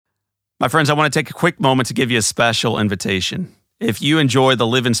My friends, I want to take a quick moment to give you a special invitation. If you enjoy the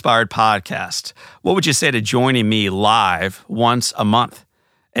Live Inspired podcast, what would you say to joining me live once a month?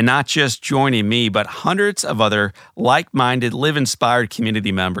 And not just joining me, but hundreds of other like-minded Live Inspired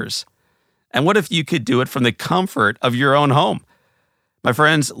community members. And what if you could do it from the comfort of your own home? My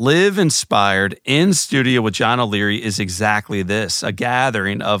friends, Live Inspired in studio with John O'Leary is exactly this, a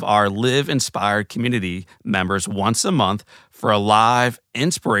gathering of our Live Inspired community members once a month for a live,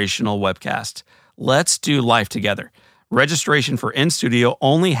 inspirational webcast. Let's do life together. Registration for In Studio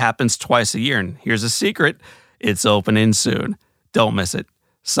only happens twice a year, and here's a secret, it's opening soon. Don't miss it.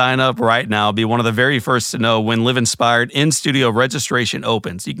 Sign up right now. Be one of the very first to know when Live Inspired In Studio registration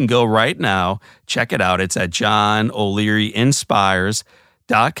opens. You can go right now. Check it out. It's at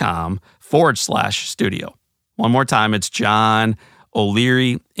johnolearyinspires.com/studio. One more time. It's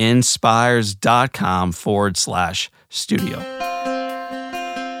johnolearyinspires.com/studio.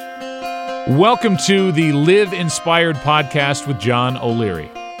 Welcome to the Live Inspired podcast with John O'Leary.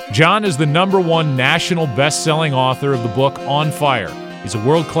 John is the #1 national best-selling author of the book On Fire. He's a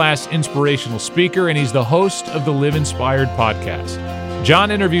world-class inspirational speaker, and he's the host of the Live Inspired podcast. John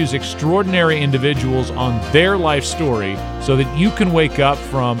interviews extraordinary individuals on their life story so that you can wake up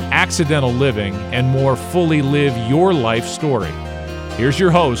from accidental living and more fully live your life story. Here's your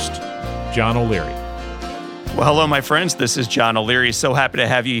host, John O'Leary. Well, hello, my friends. This is John O'Leary. So happy to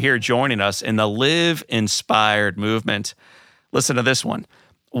have you here joining us in the Live Inspired movement. Listen to this one.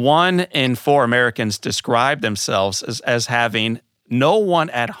 1 in 4 Americans describe themselves as having no one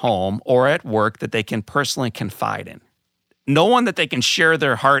at home or at work that they can personally confide in. No one that they can share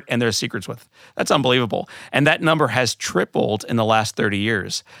their heart and their secrets with. That's unbelievable. And that number has tripled in the last 30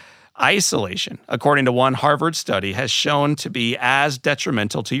 years. Isolation, according to one Harvard study, has shown to be as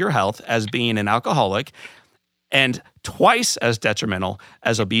detrimental to your health as being an alcoholic and twice as detrimental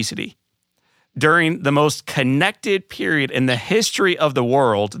as obesity. During the most connected period in the history of the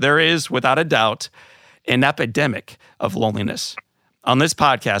world, there is, without a doubt, an epidemic of loneliness. On this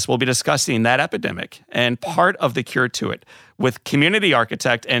podcast, we'll be discussing that epidemic and part of the cure to it with community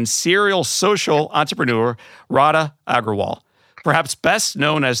architect and serial social entrepreneur Radha Agrawal. Perhaps best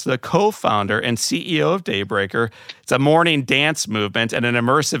known as the co-founder and CEO of Daybreaker. It's a morning dance movement and an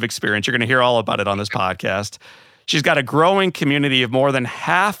immersive experience. You're going to hear all about it on this podcast. She's got a growing community of more than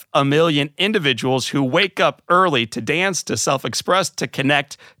 500,000 individuals who wake up early to dance, to self-express, to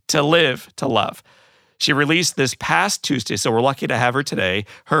connect, to live, to love. She released this past Tuesday, so we're lucky to have her today,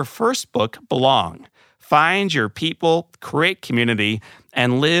 her first book, Belong. Find your people, create community,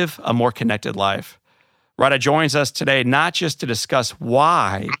 and live a more connected life. Radha joins us today not just to discuss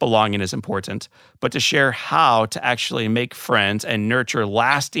why belonging is important, but to share how to actually make friends and nurture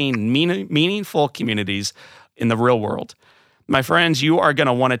lasting, meaningful communities in the real world. My friends, you are going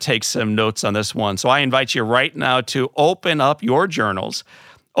to want to take some notes on this one, so I invite you right now to open up your journals.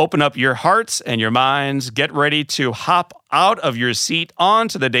 Open up your hearts and your minds. Get ready to hop out of your seat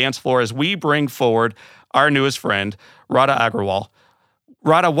onto the dance floor as we bring forward our newest friend, Radha Agrawal.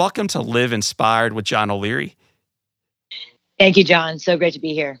 Radha, welcome to Live Inspired with John O'Leary. Thank you, John. So great to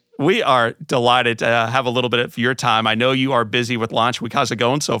be here. We are delighted to have a little bit of your time. I know you are busy with Launch Week. How's it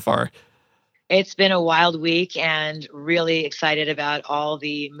going so far? It's been a wild week and really excited about all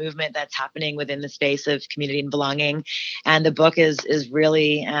the movement that's happening within the space of community and belonging. And the book is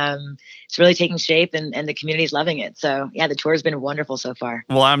really, it's really taking shape and the community's loving it. So yeah, the tour has been wonderful so far.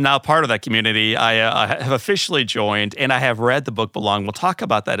 Well, I'm now part of that community. I have officially joined and I have read the book Belong. We'll talk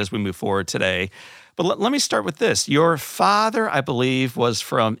about that as we move forward today. But let me start with this. Your father, I believe, was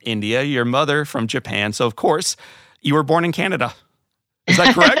from India, your mother from Japan. So of course, you were born in Canada. Is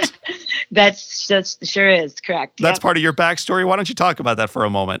that correct? That's sure is correct. That's part of your backstory. Why don't you talk about that for a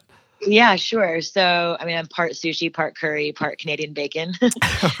moment? Yeah, sure. So, I mean, I'm part sushi, part curry, part Canadian bacon. That's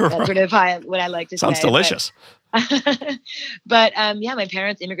sort of what I like to say. Sounds delicious. But yeah, my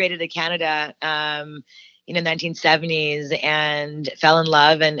parents immigrated to Canada in the 1970s and fell in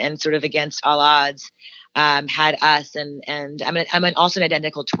love and sort of against all odds had us. And I'm also an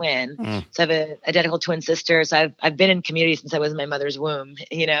identical twin. So I have an identical twin sister. So I've been in community since I was in my mother's womb,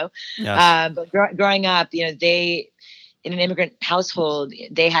 Yes. But growing up, they, in an immigrant household,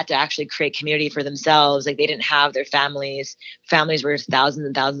 they had to actually create community for themselves. Like they didn't have their families. Families were thousands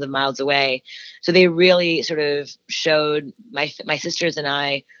and thousands of miles away. So they really sort of showed my sisters and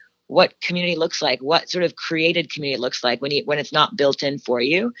I what community looks like, what sort of created community looks like when it's not built in for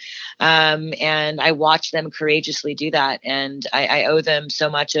you. And I watched them courageously do that. And I owe them so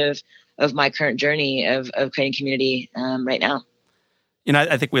much of my current journey of creating community right now.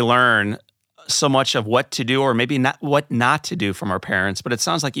 I think we learn so much of what to do or maybe not what not to do from our parents, but it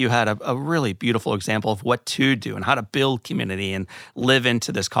sounds like you had a really beautiful example of what to do and how to build community and live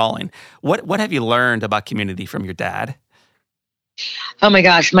into this calling. What have you learned about community from your dad? Oh my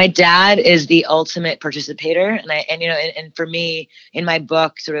gosh, my dad is the ultimate participator, and for me, in my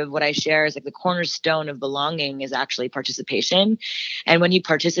book, sort of what I share is like the cornerstone of belonging is actually participation. And when you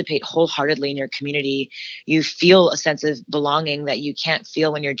participate wholeheartedly in your community, you feel a sense of belonging that you can't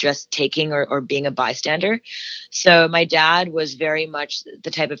feel when you're just taking or being a bystander. So my dad was very much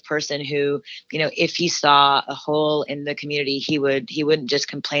the type of person who, if he saw a hole in the community, he wouldn't just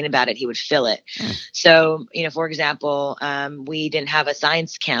complain about it, he would fill it. So, for example, we didn't have a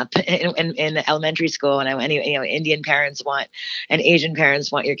science camp in elementary school, and Indian parents want and Asian parents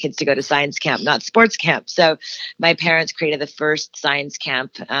want your kids to go to science camp, not sports camp. So my parents created the first science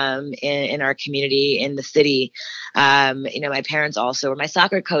camp in our community in the city. My parents also were my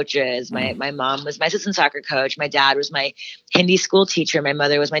soccer coaches. My mom was my assistant soccer coach. My dad was my Hindi school teacher. My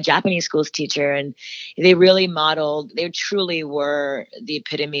mother was my Japanese school teacher, and they really modeled. They truly were the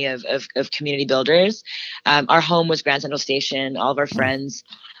epitome of community builders. Our home was Grand Central Station. All of our friends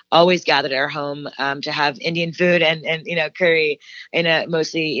always gathered at our home to have Indian food and curry in a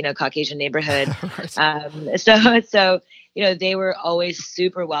mostly Caucasian neighborhood. So they were always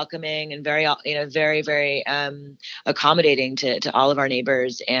super welcoming and very very very accommodating to all of our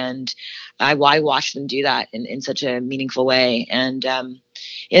neighbors, and I watched them do that in such a meaningful way. And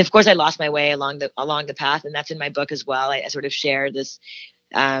of course I lost my way along the path, and that's in my book as well. I sort of share this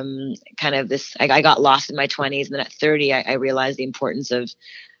I got lost in my 20s, and then at 30 I realized the importance of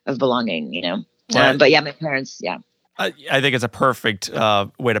belonging, Right. But yeah, my parents, yeah. I think it's a perfect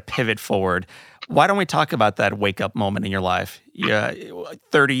way to pivot forward. Why don't we talk about that wake up moment in your life?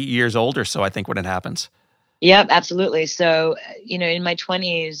 30 years old or so, I think, when it happens. Yep, absolutely. So, in my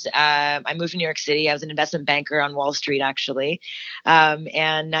 20s, I moved to New York City. I was an investment banker on Wall Street, actually.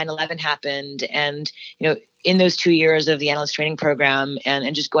 And 9/11 happened. And, in those 2 years of the analyst training program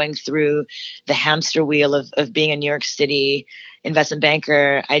and just going through the hamster wheel of being a New York City investment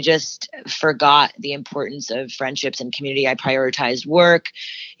banker, I just forgot the importance of friendships and community. I prioritized work.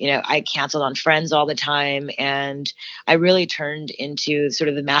 I canceled on friends all the time. And I really turned into sort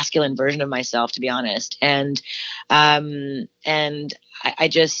of the masculine version of myself, to be honest. And I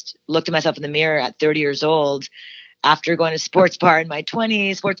just looked at myself in the mirror at 30 years old after going to sports bars in my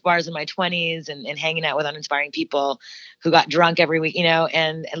 20s and hanging out with uninspiring people who got drunk every week,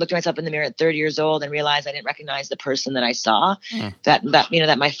 and looked at myself in the mirror at 30 years old and realized I didn't recognize the person that I saw, that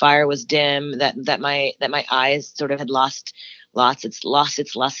my fire was dim, that my eyes sort of had lost its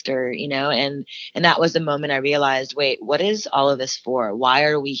luster, and that was the moment I realized, wait, what is all of this for? Why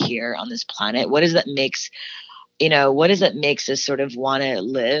are we here on this planet? What is that makes us sort of want to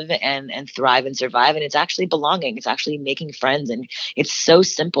live and thrive and survive? And it's actually belonging. It's actually making friends. And it's so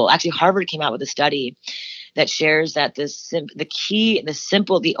simple. Actually, Harvard came out with a study that shares that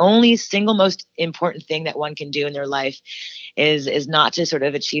the only single most important thing that one can do in their life is not to sort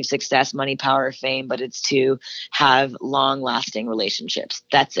of achieve success, money, power, fame, but it's to have long lasting relationships.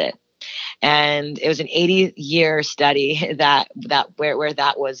 That's it. And it was an 80-year study where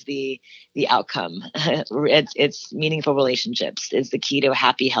that was the outcome. It's meaningful relationships is the key to a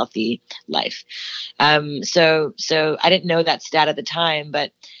happy, healthy life. So I didn't know that stat at the time,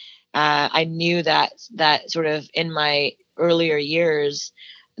 but I knew that sort of in my earlier years,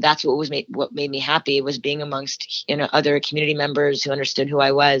 that's what made me happy, was being amongst other community members who understood who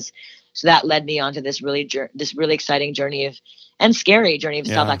I was. So that led me onto this really exciting journey and scary journey of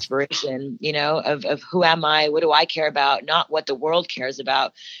self-exploration, of who am I? What do I care about? Not what the world cares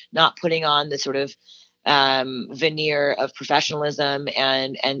about, not putting on the sort of veneer of professionalism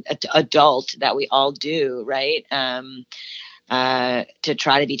and adult that we all do, right? To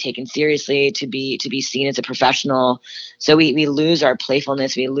try to be taken seriously, to be seen as a professional. So we lose our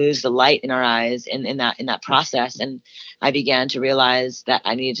playfulness, we lose the light in our eyes in that process. And I began to realize that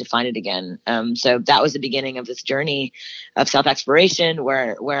I needed to find it again. So that was the beginning of this journey of self-exploration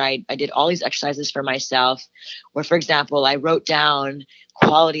where I did all these exercises for myself, where, for example, I wrote down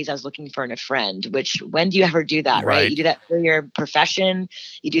qualities I was looking for in a friend, which when do you ever do that, right? You do that for your profession.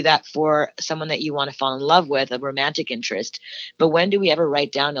 You do that for someone that you want to fall in love with, a romantic interest. But when do we ever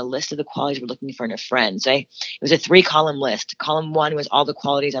write down a list of the qualities we're looking for in a friend? So it was a 3-column list. Column 1 was all the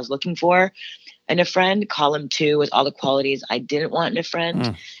qualities I was looking for. in a friend. Column 2 was all the qualities I didn't want in a friend.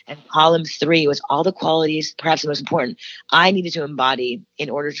 Mm. And column 3 was all the qualities, perhaps the most important, I needed to embody in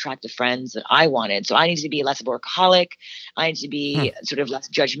order to attract the friends that I wanted. So I needed to be less of a workaholic. I needed to be sort of less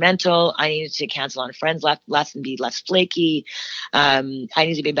judgmental. I needed to cancel on friends less and be less flaky. I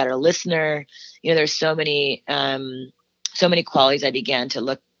needed to be a better listener. There's so many qualities I began to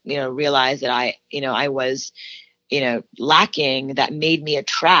look, realize that I was, lacking, that made me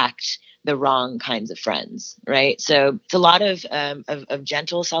attract the wrong kinds of friends, right? So it's a lot of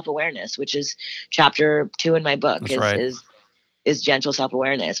gentle self-awareness, which is chapter 2 in my book. That's right. Is gentle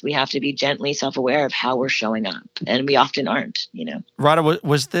self-awareness. We have to be gently self-aware of how we're showing up, and we often aren't. Radha,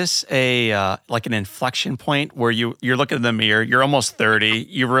 was this like an inflection point where you're looking in the mirror, you're almost 30,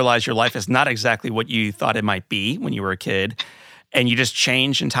 you realize your life is not exactly what you thought it might be when you were a kid, and you just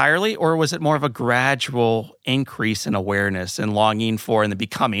changed entirely? Or was it more of a gradual increase in awareness and longing for and the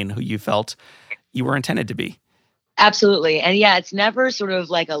becoming who you felt you were intended to be? Absolutely. And yeah, it's never sort of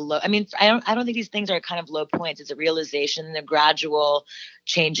like a low. I mean, I don't think these things are kind of low points. It's a realization, a gradual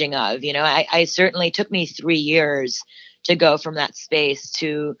changing of, I certainly took me 3 years to go from that space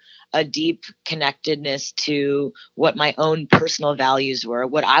to a deep connectedness to what my own personal values were,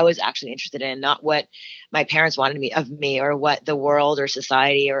 what I was actually interested in, not what my parents wanted of me, or what the world or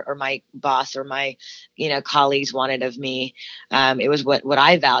society or my boss or my, colleagues wanted of me. It was what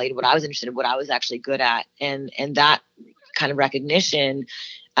I valued, what I was interested in, what I was actually good at. And that kind of recognition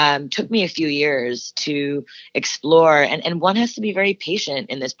took me a few years to explore, and one has to be very patient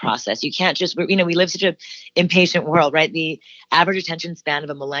in this process. You can't just, we live such an impatient world, right? The average attention span of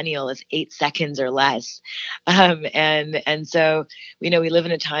a millennial is 8 seconds or less. And so, we live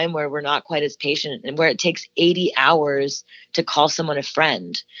in a time where we're not quite as patient, and where it takes 80 hours to call someone a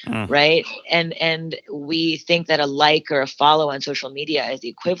friend, right? And we think that a like or a follow on social media is the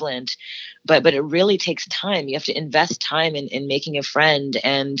equivalent, but it really takes time. You have to invest time in making a friend,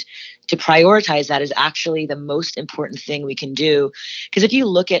 and to prioritize that is actually the most important thing we can do. Because if you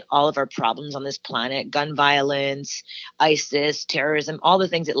look at all of our problems on this planet, gun violence, ISIS, terrorism, all the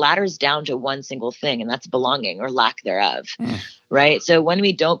things, it ladders down to one single thing, and that's belonging or lack thereof. Right. So when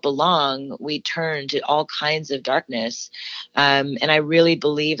we don't belong, we turn to all kinds of darkness. And I really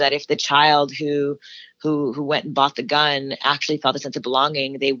believe that if the child who went and bought the gun actually felt a sense of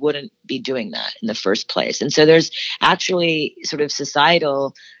belonging, they wouldn't be doing that in the first place. And so there's actually sort of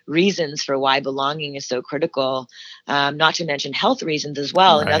societal reasons for why belonging is so critical, not to mention health reasons as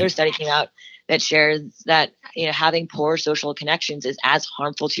well. Right. Another study came out that shares that having poor social connections is as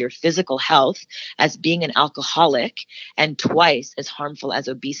harmful to your physical health as being an alcoholic, and twice as harmful as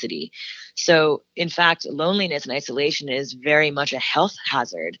obesity. So in fact, loneliness and isolation is very much a health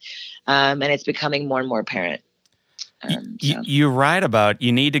hazard, and it's becoming more and more apparent. You write about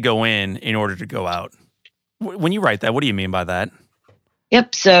you need to go in order to go out. When you write that, what do you mean by that?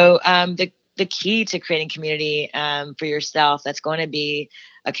 Yep. So the key to creating community for yourself, that's going to be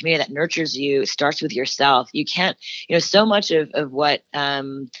a community that nurtures you, starts with yourself. You can't, so much of what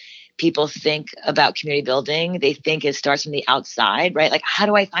people think about community building, they think it starts from the outside, right? Like, how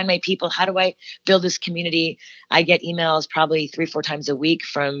do I find my people? How do I build this community? I get emails probably 3-4 times a week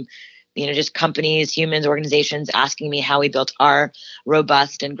from just companies, humans, organizations asking me how we built our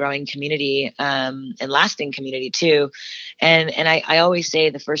robust and growing community, and lasting community too. And I always say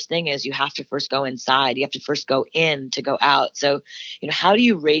the first thing is you have to first go inside. You have to first go in to go out. So, how do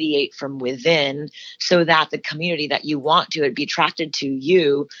you radiate from within so that the community that you want to be attracted to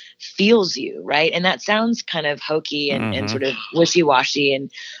you feels you, right? And that sounds kind of hokey and sort of wishy-washy and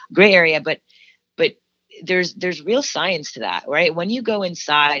gray area, but there's real science to that, right? When you go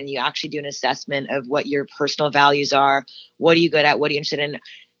inside and you actually do an assessment of what your personal values are, what are you good at, what are you interested in,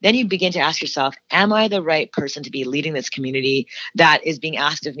 then you begin to ask yourself, am I the right person to be leading this community that is being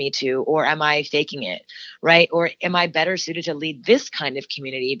asked of me to, or am I faking it, right? Or am I better suited to lead this kind of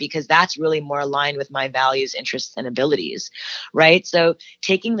community because that's really more aligned with my values, interests, and abilities, right? So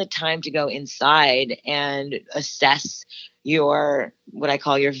taking the time to go inside and assess your, what I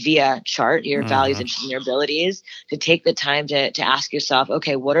call your VIA chart, your values, interests, and your abilities, to take the time to ask yourself,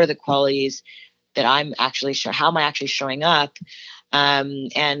 okay, what are the qualities that I'm actually how am I actually showing up? And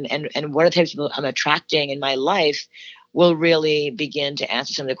what are the types of people I'm attracting in my life will really begin to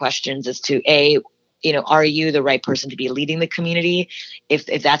answer some of the questions as to are you the right person to be leading the community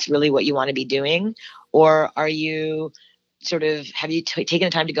if that's really what you want to be doing? Or are you have you taken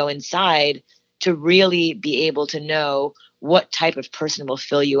the time to go inside to really be able to know what type of person will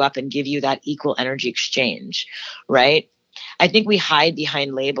fill you up and give you that equal energy exchange, right? I think we hide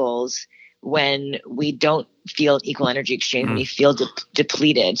behind labels when we don't feel equal energy exchange, when we feel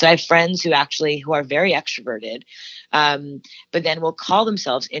depleted. So I have friends who are very extroverted, but then will call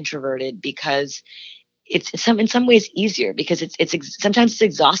themselves introverted because it's in some ways easier, because sometimes it's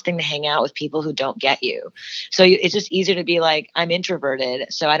exhausting to hang out with people who don't get you. So it's just easier to be like, I'm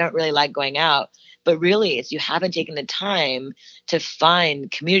introverted, so I don't really like going out. But really, it's you haven't taken the time to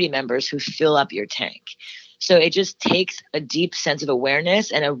find community members who fill up your tank. So it just takes a deep sense of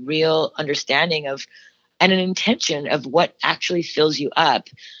awareness and a real understanding of, and an intention of what actually fills you up,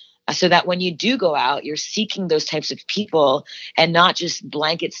 so that when you do go out, you're seeking those types of people and not just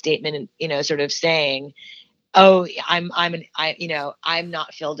blanket statement and, sort of saying, oh, I'm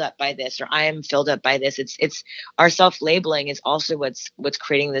not filled up by this, or I am filled up by this. It's our self-labeling is also what's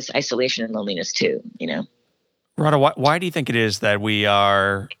creating this isolation and loneliness too, Radha, why do you think it is that we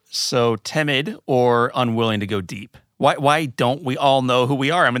are so timid or unwilling to go deep? Why don't we all know who we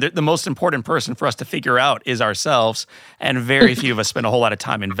are? I mean, the most important person for us to figure out is ourselves, and very few of us spend a whole lot of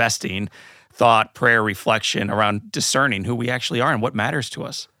time investing thought, prayer, reflection around discerning who we actually are and what matters to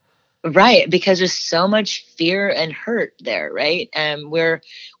us. Right, because there's so much fear and hurt there, right?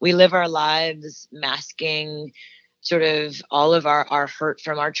 We live our lives masking sort of all of our hurt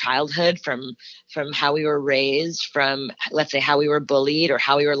from our childhood, from how we were raised, from, let's say, how we were bullied or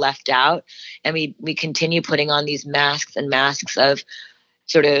how we were left out. And we continue putting on these masks and masks of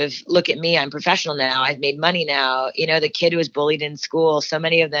sort of, look at me, I'm professional now, I've made money now. The kid who was bullied in school, so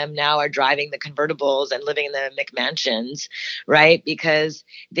many of them now are driving the convertibles and living in the McMansions, right? Because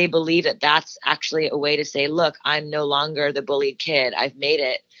they believe that that's actually a way to say, look, I'm no longer the bullied kid, I've made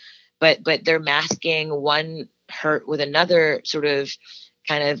it. But they're masking one hurt with another sort of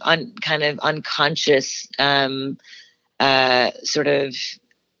kind of unconscious sort of,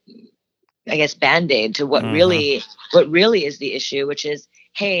 I guess, Band-Aid to what really is the issue, which is,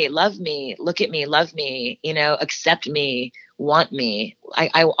 hey, love me, look at me, love me, accept me, want me.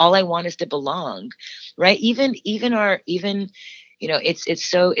 I all I want is to belong, right? Even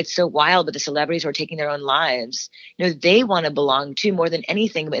it's so wild, but the celebrities who are taking their own lives, they want to belong too, more than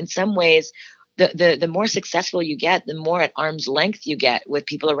anything. But in some ways, the more successful you get, the more at arm's length you get with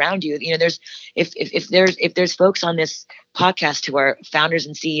people around you. If there's folks on this podcast who are founders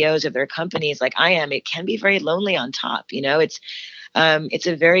and CEOs of their companies like I am, it can be very lonely on top. It's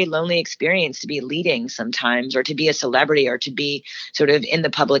a very lonely experience to be leading sometimes, or to be a celebrity, or to be sort of in the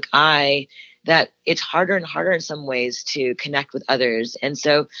public eye, that it's harder and harder in some ways to connect with others. And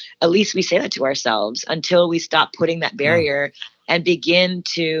so at least we say that to ourselves until we stop putting that barrier and begin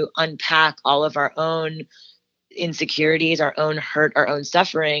to unpack all of our own insecurities, our own hurt, our own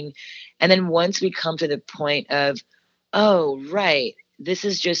suffering. And then once we come to the point of, oh, right, this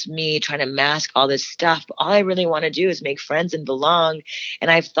is just me trying to mask all this stuff, but all I really want to do is make friends and belong. And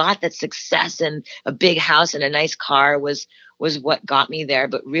I've thought that success and a big house and a nice car was what got me there.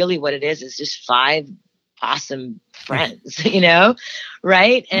 But really what it is just 5 awesome friends,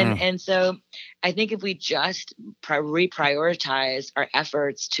 right? And so I think if we just reprioritize our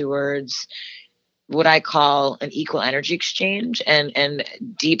efforts towards what I call an equal energy exchange and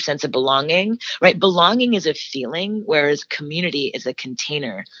deep sense of belonging, right? Belonging is a feeling, whereas community is a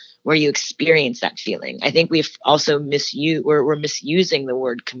container where you experience that feeling. I think we've also we're misusing the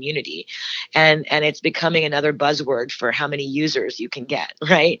word community, and it's becoming another buzzword for how many users you can get,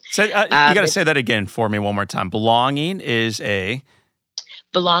 right? So you got to say that again for me one more time. Belonging is a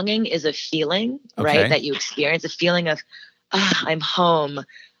feeling, right? That you experience, a feeling of, I'm home.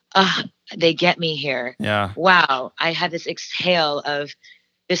 They get me here. Yeah. Wow. I had this exhale of,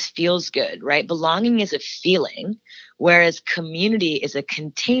 this feels good, right? Belonging is a feeling, whereas community is a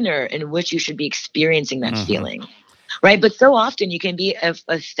container in which you should be experiencing that feeling, right? But so often you can be a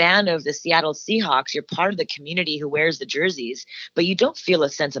fan of the Seattle Seahawks. You're part of the community who wears the jerseys, but you don't feel a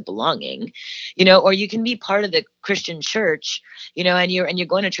sense of belonging, or you can be part of the Christian church, and you're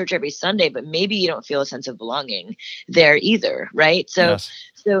going to church every Sunday, but maybe you don't feel a sense of belonging there either, right? So, yes.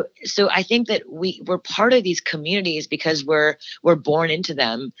 So I think that we're part of these communities because we're born into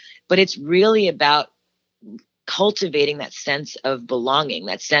them, but it's really about cultivating that sense of belonging,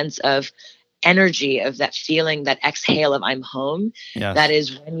 that sense of energy, of that feeling, that exhale of I'm home. Yes. That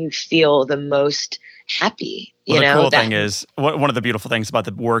is when you feel the most happy. The cool thing is, one of the beautiful things about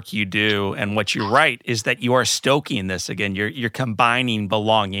the work you do and what you write is that you are stoking this again. You're combining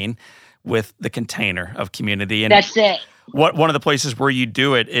belonging with the container of community. And that's it. One of the places where you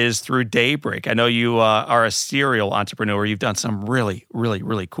do it is through Daybreak. I know you are a serial entrepreneur. You've done some really, really,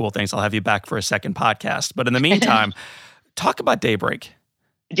 really cool things. I'll have you back for a second podcast. But in the meantime, talk about Daybreak.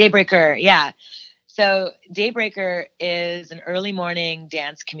 Daybreaker, yeah. So Daybreaker is an early morning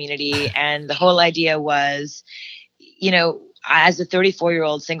dance community. And the whole idea was, as a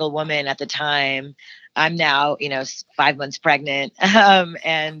 34-year-old single woman at the time, I'm now, 5 months pregnant,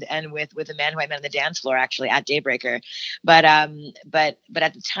 and with a man who I met on the dance floor actually at Daybreaker, but at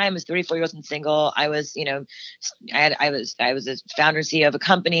the time, as 34 years old and single, I was, I was a founder and CEO of a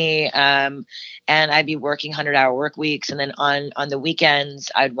company, and I'd be working 100-hour work weeks, and then on the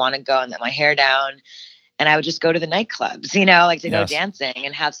weekends, I'd want to go and let my hair down, and I would just go to the nightclubs, like to go dancing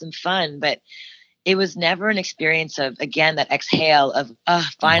and have some fun, but it was never an experience of, again, that exhale of,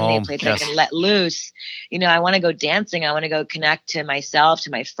 finally a place I can let loose. I want to go dancing. I want to go connect to myself,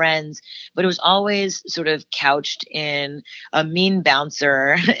 to my friends. But it was always sort of couched in a mean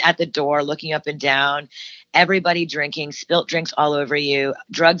bouncer at the door, looking up and down, everybody drinking, spilt drinks all over you,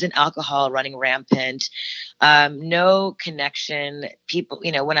 drugs and alcohol running rampant, no connection. People,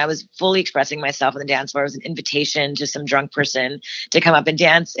 when I was fully expressing myself on the dance floor, it was an invitation to some drunk person to come up and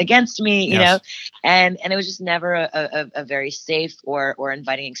dance against me, you know, and it was just never a very safe or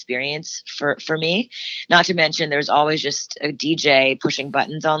inviting experience for me. Not to mention, there's always just a DJ pushing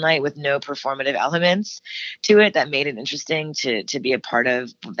buttons all night with no performative elements to it that made it interesting to be a part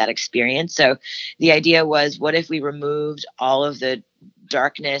of that experience. So the idea was, what if we removed all of the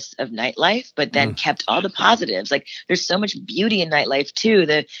darkness of nightlife, but then kept all the positives? Like, there's so much beauty in nightlife too.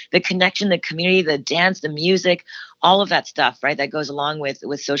 The connection, the community, the dance, the music, all of that stuff, right? That goes along with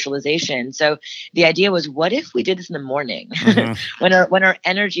socialization. So the idea was, what if we did this in the morning when our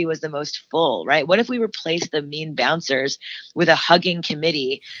energy was the most full, right? What if we replaced the mean bouncers with a hugging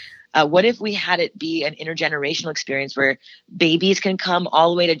committee? What if we had it be an intergenerational experience where babies can come all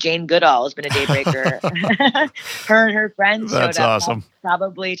the way to Jane Goodall, has been a Daybreaker. Her and her friends That's showed up, awesome.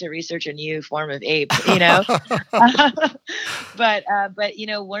 Probably to research a new form of ape, But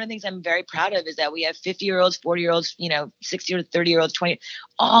one of the things I'm very proud of is that we have 50-year-olds, 40-year-olds, 60 or 30-year-olds, 20,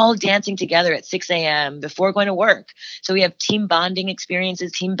 all dancing together at 6 a.m. before going to work. So we have team bonding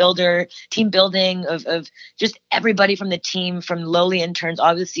experiences, team building of just everybody from the team, from lowly interns,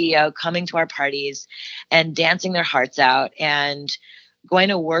 all the CEO, coming to our parties and dancing their hearts out and going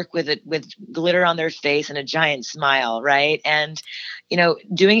to work with glitter on their face and a giant smile, right? And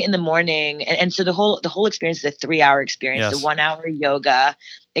doing it in the morning, and so the whole experience is a 3-hour experience, the 1-hour yoga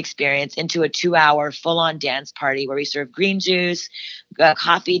experience into a 2-hour full-on dance party where we serve green juice,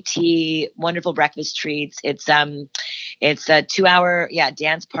 coffee, tea, wonderful breakfast treats. It's a 2-hour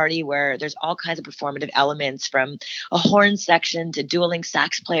dance party where there's all kinds of performative elements, from a horn section to dueling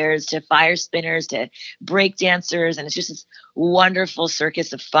sax players to fire spinners to break dancers, and it's just this wonderful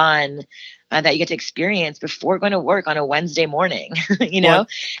circus of fun that you get to experience before going to work on a Wednesday morning, Well,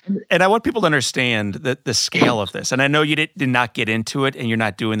 and I want people to understand that the scale of this, and I know you did not get into it and you're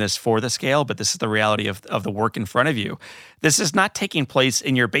not doing this for the scale, but this is the reality of the work in front of you. This is not taking place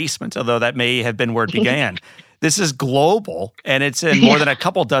in your basement, although that may have been where it began. This is global, and it's in more than a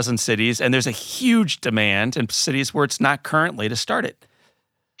couple dozen cities, and there's a huge demand in cities where it's not currently to start it.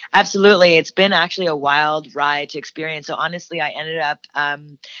 Absolutely. It's been actually a wild ride to experience. So honestly, I ended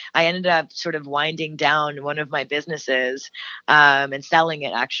up sort of winding down one of my businesses, and selling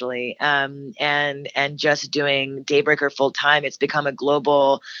it actually, and just doing Daybreaker full time. It's become a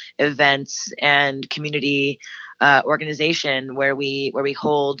global events and community organization where we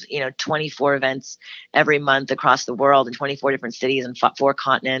hold 24 events every month across the world in 24 different cities and 4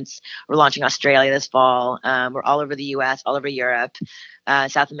 continents. We're launching Australia this fall. We're all over the US, all over Europe,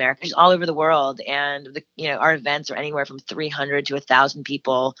 South America, just all over the world. And our events are anywhere from 300 to 1,000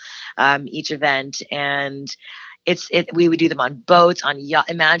 people each event. And we would do them on boats, on yacht.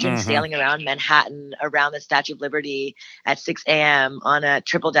 Imagine sailing around Manhattan, around the Statue of Liberty at 6 a.m. on a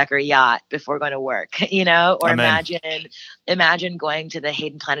triple-decker yacht before going to work, or imagine going to the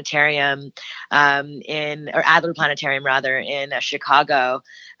Hayden Planetarium or Adler Planetarium rather, in Chicago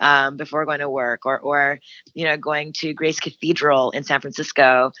before going to work, or going to Grace Cathedral in San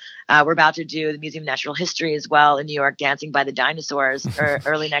Francisco. We're about to do the Museum of Natural History as well in New York, dancing by the dinosaurs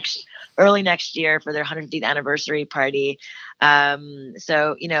early next year for their 150th anniversary party.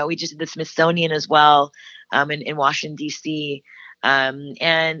 So we just did the Smithsonian as well in Washington, D.C.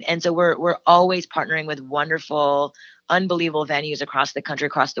 And so we're always partnering with wonderful, unbelievable venues across the country,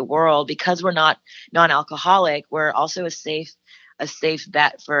 across the world. Because we're not non-alcoholic, we're also a safe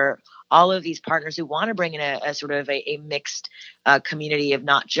bet for all of these partners who want to bring in a sort of a mixed community of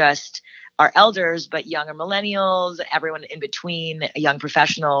not just our elders, but younger millennials, everyone in between, young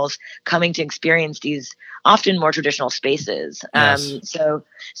professionals coming to experience these often more traditional spaces. Yes. So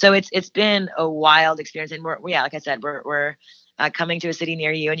it's been a wild experience, and we're like I said, we're coming to a city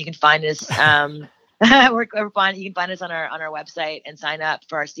near you, and you can find us We're fun. You can find us on our website and sign up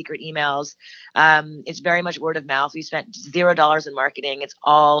for our secret emails. It's very much word of mouth. We spent $0 in marketing. It's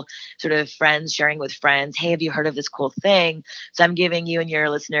all sort of friends sharing with friends. Hey, have you heard of this cool thing? So I'm giving you and your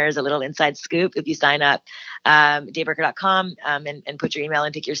listeners a little inside scoop. If you sign up, daybreaker.com and put your email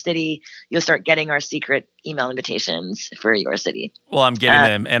in, pick your city, you'll start getting our secret email invitations for your city. Well, I'm getting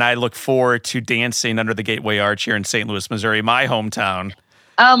them, and I look forward to dancing under the Gateway Arch here in St. Louis, Missouri, my hometown.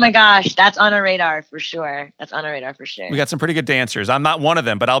 Oh my gosh, that's on our radar for sure. We got some pretty good dancers. I'm not one of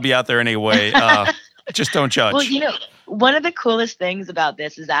them, but I'll be out there anyway. Just don't judge. Well, one of the coolest things about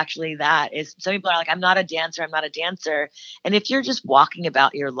this is actually some people are like, I'm not a dancer. And if you're just walking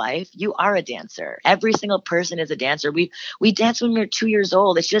about your life, you are a dancer. Every single person is a dancer. We dance when we were 2 years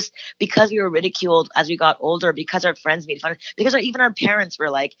old. It's just because we were ridiculed as we got older, because our friends made fun, because even our parents were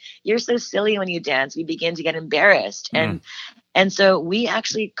like, you're so silly when you dance. We begin to get embarrassed. And so we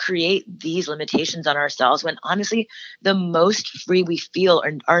actually create these limitations on ourselves when honestly, the most free we feel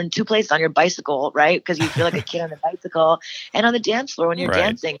are in two places: on your bicycle, right? Because you feel like a kid on the bicycle, and on the dance floor when you're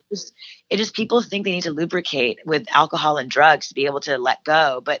dancing. It just people think they need to lubricate with alcohol and drugs to be able to let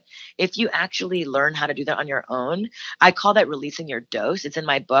go. But if you actually learn how to do that on your own, I call that releasing your dose. It's in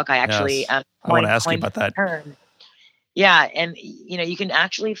my book. I actually I want to ask you about that. Yeah, and you can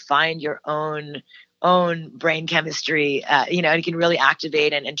actually find your own brain chemistry, you can really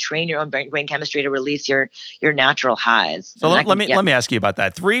activate and train your own brain chemistry to release your natural highs. So let me ask you about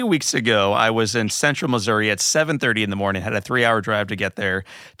that. 3 weeks ago, I was in central Missouri at 7:30 in the morning, had a 3-hour drive to get there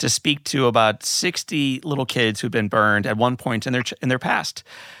to speak to about 60 little kids who'd been burned at one point in their past.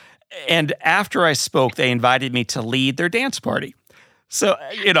 And after I spoke, they invited me to lead their dance party. So,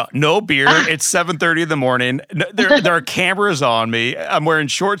 no beer. It's 7:30 in the morning. There are cameras on me. I'm wearing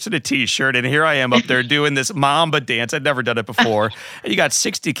shorts and a T-shirt, and here I am up there doing this Mamba dance. I'd never done it before. And you got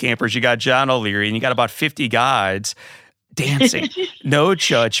 60 campers. You got John O'Leary, and you got about 50 guides dancing. No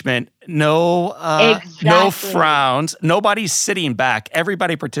judgment. No frowns. Nobody's sitting back.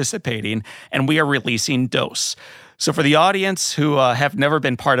 Everybody participating, and we are releasing dose. So for the audience who have never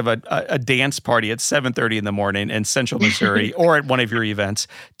been part of a dance party at 7:30 in the morning in central Missouri or at one of your events,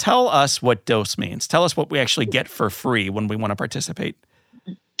 tell us what dose means. Tell us what we actually get for free when we want to participate.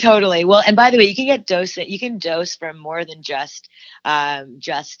 Totally. Well, and by the way, you can get dose. You can dose from more than just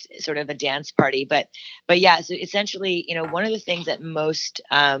sort of a dance party. But yeah, so essentially, one of the things that most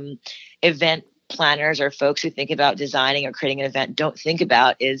event planners or folks who think about designing or creating an event don't think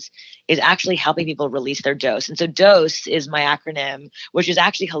about is actually helping people release their dose. And so DOSE is my acronym, which is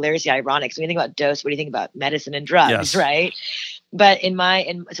actually hilariously ironic. So when you think about dose, what do you think about? Medicine and drugs, yes. Right? But in my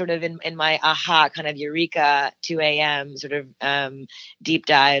aha kind of eureka 2 a.m. sort of deep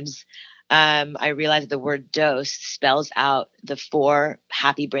dives, I realized the word dose spells out the 4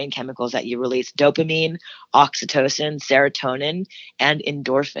 happy brain chemicals that you release: dopamine, oxytocin, serotonin, and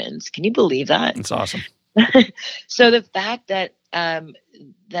endorphins. Can you believe that? It's awesome. So the fact that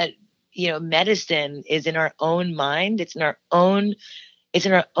medicine is in our own mind, it's in our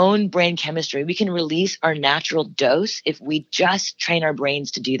own brain chemistry. We can release our natural dose if we just train our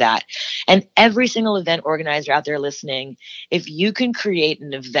brains to do that. And every single event organizer out there listening, if you can create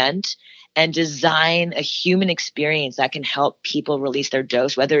an event and design a human experience that can help people release their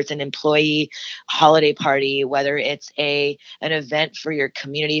dose, whether it's an employee holiday party, whether it's an event for your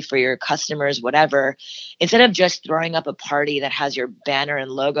community, for your customers, whatever, instead of just throwing up a party that has your banner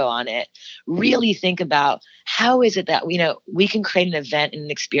and logo on it, really think about how is it that we can create an event and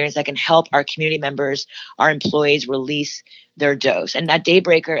an experience that can help our community members, our employees release their dose. And at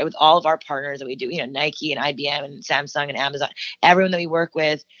Daybreaker, with all of our partners that we do, Nike and IBM and Samsung and Amazon, everyone that we work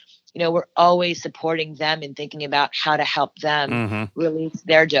with, we're always supporting them and thinking about how to help them release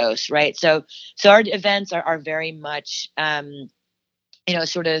their dose, right? So our events are very much,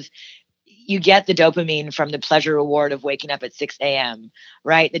 sort of, you get the dopamine from the pleasure reward of waking up at 6 a.m.,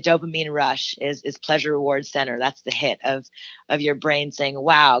 right? The dopamine rush is pleasure reward center. That's the hit of your brain saying,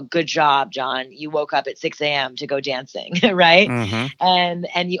 wow, good job, John. You woke up at 6 a.m. to go dancing, right?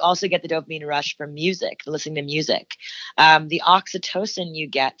 And you also get the dopamine rush from music, from listening to music. The oxytocin you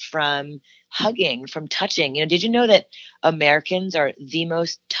get from hugging, from touching. Did you know that Americans are the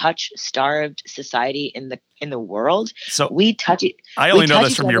most touch-starved society in the world? So we touch it. I only know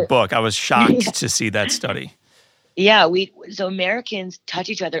this from your book. I was shocked to see that study. Yeah, so Americans touch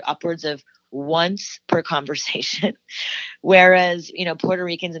each other upwards of once per conversation. Whereas, Puerto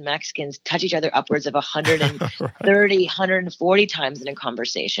Ricans and Mexicans touch each other upwards of 130, 140 times in a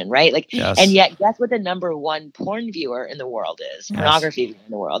conversation, right? Like, Yes. and yet guess what the number one porn viewer in the world is? Yes. Pornography viewer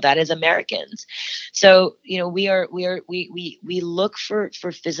in the world. That is Americans. So, we look for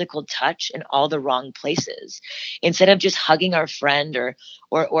physical touch in all the wrong places. Instead of just hugging our friend or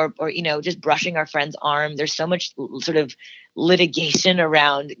just brushing our friend's arm, there's so much sort of litigation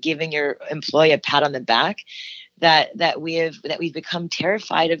around giving your employee a pat on the back that we've become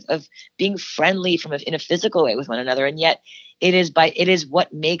terrified of being friendly in a physical way with one another. And yet it is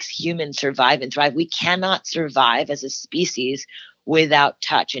what makes humans survive and thrive. We cannot survive as a species without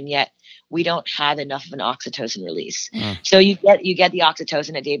touch. And yet we don't have enough of an oxytocin release. So you get the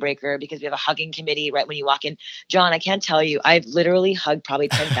oxytocin at Daybreaker because we have a hugging committee right when you walk in. John, I can't tell you, I've literally hugged probably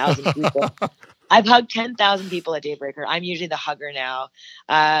 10,000 people. I've hugged 10,000 people at Daybreaker. I'm usually the hugger now.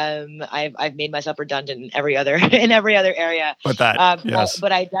 I've made myself redundant in every other area. But that, yes.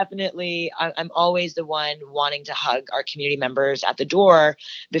 But I definitely, I'm always the one wanting to hug our community members at the door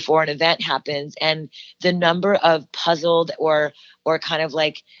before an event happens. And the number of puzzled or kind of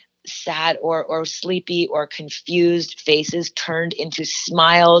like sad or sleepy or confused faces turned into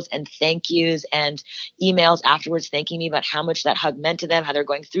smiles and thank yous and emails afterwards thanking me about how much that hug meant to them, how they're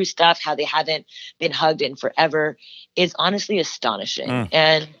going through stuff, how they haven't been hugged in forever is honestly astonishing.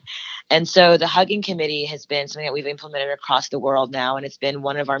 And so the hugging committee has been something that we've implemented across the world now. And it's been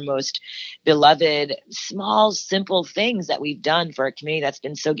one of our most beloved, small, simple things that we've done for our community that's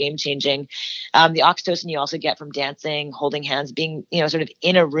been so game changing. The oxytocin you also get from dancing, holding hands, being, sort of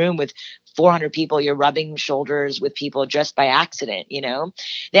in a room with 400 people, you're rubbing shoulders with people just by accident,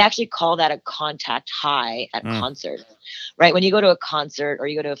 They actually call that a contact high at concerts, right? When you go to a concert or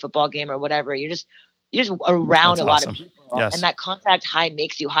you go to a football game or whatever, you're just around That's a lot awesome. of people. Yes. And that contact high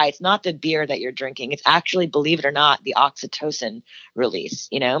makes you high. It's not the beer that you're drinking. It's actually, believe it or not, the oxytocin release,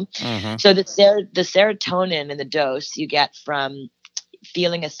 So the serotonin in the dose you get from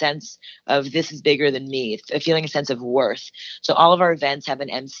feeling a sense of this is bigger than me, feeling a sense of worth. So all of our events have an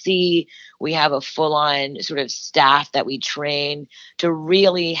MC. We have a full-on sort of staff that we train to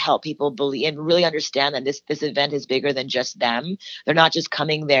really help people believe and really understand that this event is bigger than just them. They're not just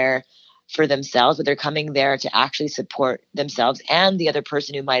coming there for themselves, but they're coming there to actually support themselves and the other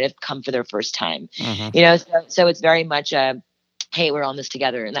person who might have come for their first time. So it's very much hey, we're on this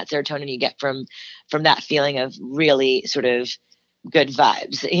together. And that serotonin you get from that feeling of really sort of good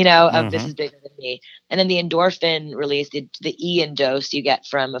vibes, of this is bigger than me. And then the endorphin release, the E in dose you get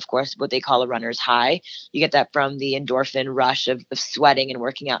from, of course, what they call a runner's high. You get that from the endorphin rush of sweating and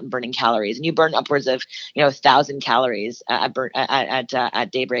working out and burning calories. And you burn upwards of, 1,000 calories at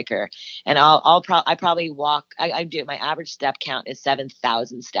Daybreaker. And I probably walk, I do, my average step count is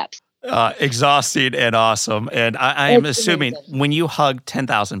 7,000 steps. Exhausting and awesome. And I am assuming amazing. When you hug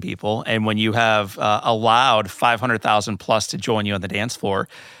 10,000 people and when you have allowed 500,000 plus to join you on the dance floor,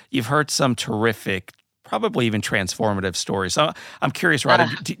 you've heard some terrific, probably even transformative stories. So I'm curious, Radha,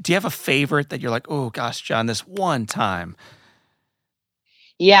 do you have a favorite that you're like, oh gosh, John, this one time?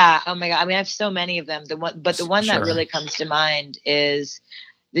 Yeah. Oh my God. I mean, I have so many of them. The one Sure. that really comes to mind is,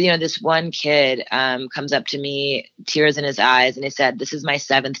 this one kid comes up to me, tears in his eyes, and he said, "This is my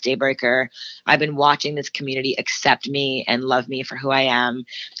 7th Daybreaker. I've been watching this community accept me and love me for who I am.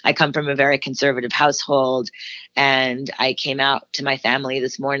 I come from a very conservative household, and I came out to my family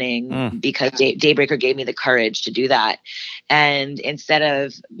this morning because Daybreaker gave me the courage to do that. And instead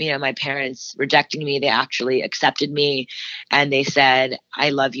of, my parents rejecting me, they actually accepted me, and they said, 'I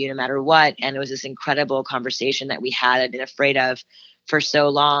love you no matter what.' And it was this incredible conversation that we had. I'd been afraid of for so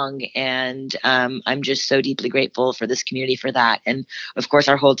long. And I'm just so deeply grateful for this community for that. And of course,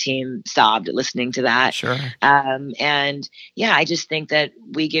 our whole team sobbed listening to that. Sure. And yeah, I just think that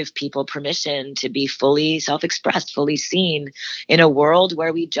we give people permission to be fully self-expressed, fully seen in a world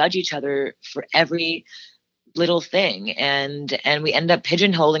where we judge each other for every little thing. And we end up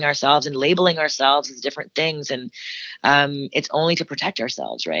pigeonholing ourselves and labeling ourselves as different things. And it's only to protect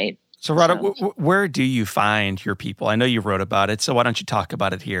ourselves, right? So, Radha, where do you find your people? I know you wrote about it, so why don't you talk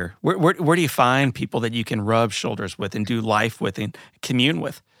about it here? Where do you find people that you can rub shoulders with and do life with and commune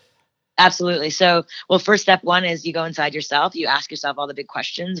with? Absolutely. So, first step one is you go inside yourself. You ask yourself all the big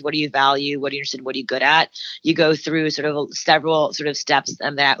questions. What do you value? What are you interested in? What are you good at? You go through sort of several sort of steps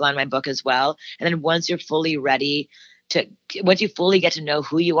that I outline in my book as well. And then once you're fully ready once you fully get to know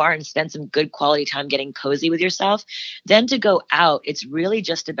who you are and spend some good quality time getting cozy with yourself, then to go out, it's really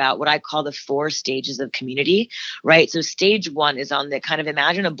just about what I call the 4 stages of community, right? So stage 1 is on the kind of,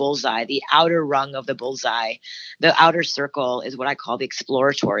 imagine a bullseye, the outer rung of the bullseye. The outer circle is what I call the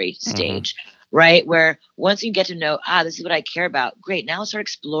exploratory stage. Right? Where once you get to know, this is what I care about, great. Now start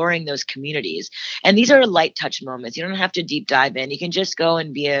exploring those communities. And these are light touch moments. You don't have to deep dive in. You can just go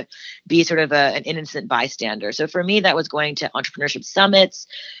and be sort of an innocent bystander. So for me, that was going to entrepreneurship summits.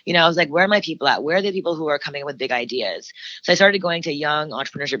 I was like, where are my people at? Where are the people who are coming up with big ideas? So I started going to young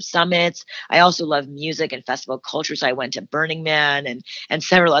entrepreneurship summits. I also love music and festival culture. So I went to Burning Man and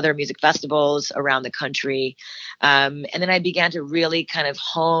several other music festivals around the country. And then I began to really kind of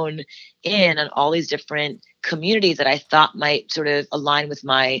hone in on all these different communities that I thought might sort of align with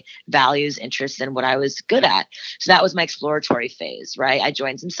my values, interests, and what I was good at. So that was my exploratory phase, right? I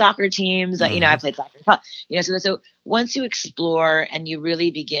joined some soccer teams. I played soccer. So once you explore and you really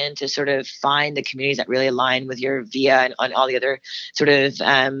begin to sort of find the communities that really align with your via and on all the other sort of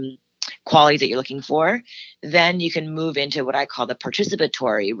qualities that you're looking for, then you can move into what I call the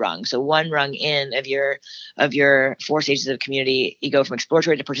participatory rung. So one rung in of your 4 stages of community, you go from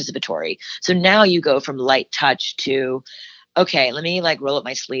exploratory to participatory. So now you go from light touch to, okay, let me roll up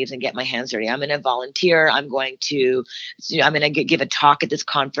my sleeves and get my hands dirty. I'm going to volunteer. I'm going to give a talk at this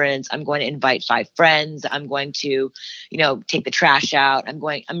conference. I'm going to invite 5 friends. I'm going to, take the trash out.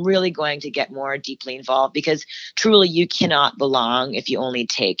 I'm really going to get more deeply involved, because truly you cannot belong if you only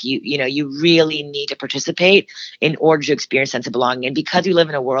take. You really need to participate in order to experience a sense of belonging. And because we live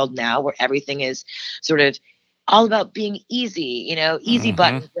in a world now where everything is sort of all about being easy, easy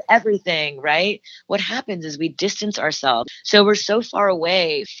buttons for everything, right? What happens is we distance ourselves. So we're so far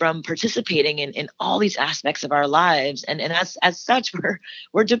away from participating in all these aspects of our lives. And as such,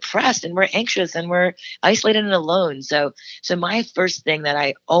 we're depressed and we're anxious and we're isolated and alone. So my first thing that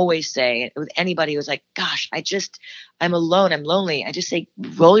I always say with anybody who's like, gosh, I'm alone, I'm lonely, I just say,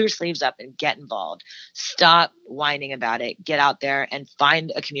 roll your sleeves up and get involved. Stop whining about it. Get out there and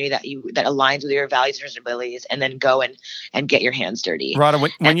find a community that aligns with your values and abilities, and then go and get your hands dirty. Rhoda,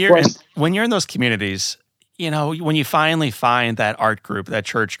 when you're in those communities, when you finally find that art group, that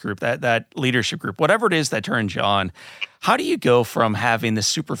church group, that leadership group, whatever it is that turns you on, how do you go from having the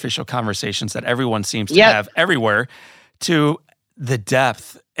superficial conversations that everyone seems to have everywhere to the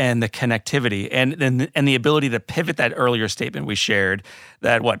depth and the connectivity and the ability to pivot that earlier statement we shared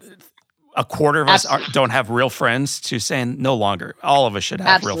that a quarter of us don't have real friends, to saying no longer all of us should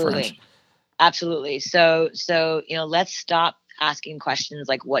have real friends? Absolutely. So let's stop asking questions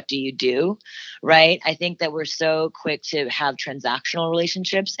like, what do you do? Right? I think that we're so quick to have transactional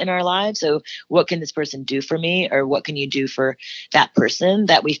relationships in our lives. So what can this person do for me? Or what can you do for that person,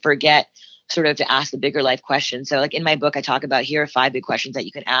 that we forget sort of to ask the bigger life questions. So in my book, I talk about, here are 5 big questions that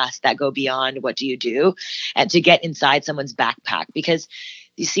you can ask that go beyond what do you do, and to get inside someone's backpack. Because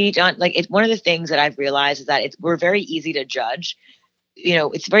you see, John, it's one of the things that I've realized is that we're very easy to judge.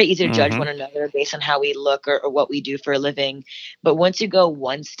 It's very easy to judge one another based on how we look or what we do for a living. But once you go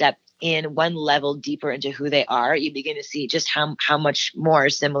one step in, one level deeper into who they are, you begin to see just how much more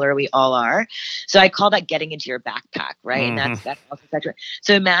similar we all are. So I call that getting into your backpack, right? And that's also sexual.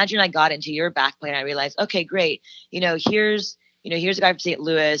 So imagine I got into your backpack and I realized, okay, great. Here's a guy from St.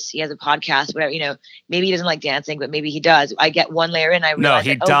 Louis. He has a podcast, whatever, maybe he doesn't like dancing, but maybe he does. I get one layer in. I realize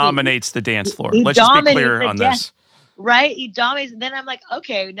he dominates the dance floor. Let's just be clear on this. Right? He dominates. And then I'm like,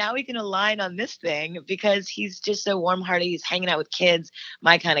 okay, now we can align on this thing, because he's just so warm-hearted. He's hanging out with kids,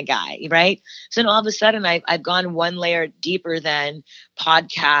 my kind of guy, right? So then all of a sudden I've gone one layer deeper than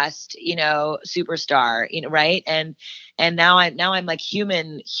podcast, superstar, right? And now I'm like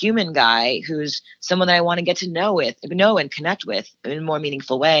human guy who's someone that I want to get to know and connect with in a more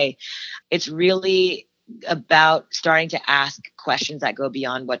meaningful way. It's really about starting to ask questions that go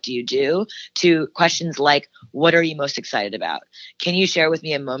beyond what do you do, to questions like, what are you most excited about? Can you share with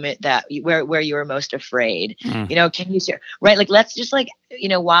me a moment that where you were most afraid? Can you share, right? Let's just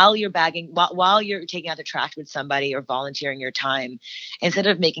while you're bagging, while you're taking out the trash with somebody or volunteering your time, instead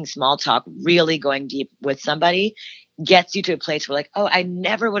of making small talk, really going deep with somebody gets you to a place where I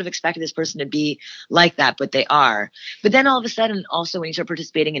never would have expected this person to be like that, but they are. But then all of a sudden, also when you start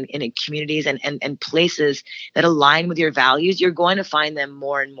participating in communities and places that align with your values, you're going to find them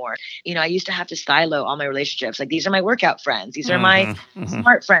more and more. I used to have to silo all my relationships. These are my workout friends. These are my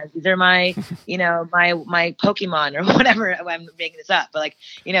smart friends. These are my, my Pokemon or whatever. I'm making this up, but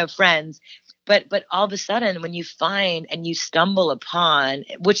friends. But all of a sudden, when you find and you stumble upon,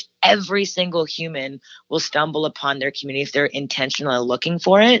 which every single human will stumble upon their community if they're intentionally looking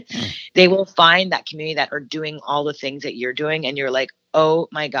for it, they will find that community that are doing all the things that you're doing, and you're like, oh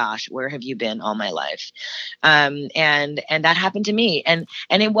my gosh, where have you been all my life? And that happened to me. And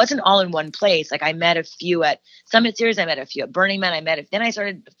it wasn't all in one place. Like I met a few at Summit Series, I met a few at Burning Man, then I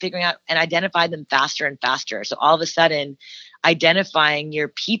started figuring out and identified them faster and faster. So all of a sudden, identifying your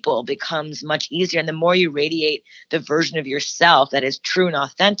people becomes much easier. And the more you radiate the version of yourself that is true and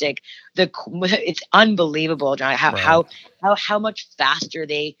authentic, it's unbelievable, John, how much faster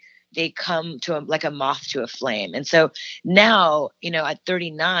they come to like a moth to a flame. And so now, at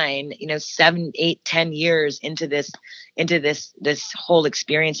 39, 7, 8, 10 years into this whole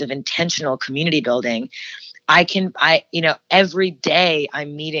experience of intentional community building, every day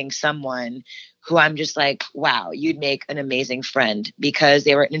I'm meeting someone who I'm just like, wow, you'd make an amazing friend, because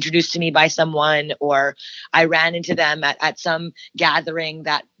they were introduced to me by someone, or I ran into them at some gathering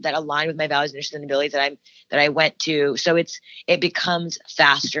that aligned with my values and sustainability that I went to. So it becomes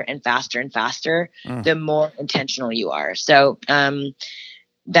faster and faster and faster the more intentional you are. So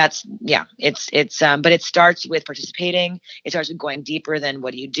but it starts with participating. It starts with going deeper than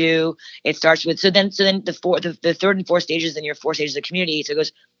what do you do. It starts with, so then the third and fourth stages in your 4 stages of community. So it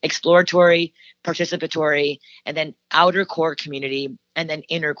goes exploratory, participatory, and then outer core community, and then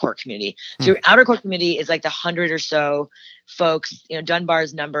inner core community. So your outer core community is like the 100 or so folks.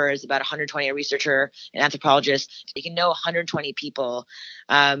 Dunbar's number is about 120, a researcher, an anthropologist. You can know 120 people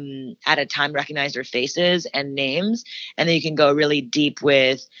at a time, recognize their faces and names, and then you can go really deep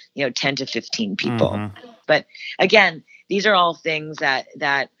with 10 to 15 people. But again, these are all things that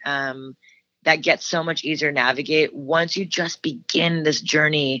gets so much easier to navigate once you just begin this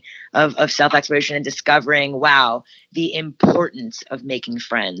journey of self-exploration and discovering, wow, the importance of making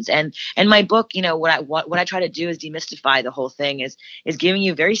friends. And my book, what I try to do is demystify the whole thing, is giving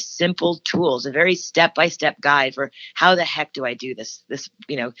you very simple tools, a very step-by-step guide for how the heck do I do this this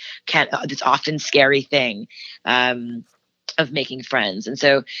often scary thing of making friends. And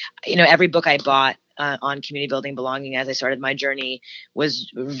so, every book I bought on community building, belonging, as I started my journey,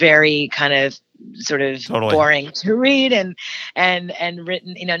 was very kind of sort of boring to read and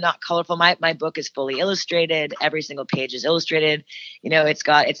written, not colorful. My book is fully illustrated. Every single page is illustrated.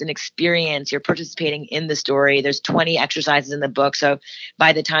 It's an experience. You're participating in the story. There's 20 exercises in the book. So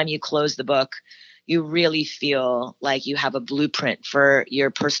by the time you close the book, you really feel like you have a blueprint for your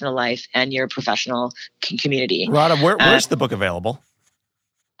personal life and your professional community. Radha, where's the book available?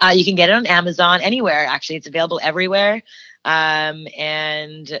 You can get it on Amazon, anywhere. Actually, it's available everywhere.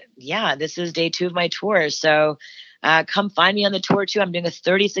 And yeah, this is day 2 of my tour. So come find me on the tour too. I'm doing a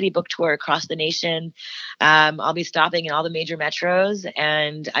 30-city book tour across the nation. I'll be stopping in all the major metros,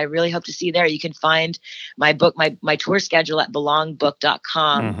 and I really hope to see you there. You can find my book, my tour schedule at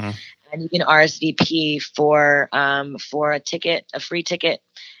belongbook.com. And you can RSVP for a free ticket.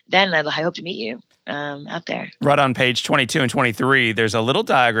 Then I hope to meet you out there. Right on page 22 and 23, there's a little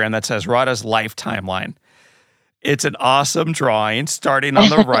diagram that says Radha's life timeline. It's an awesome drawing starting on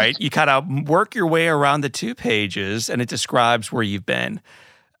the right. You kind of work your way around the 2 pages, and it describes where you've been.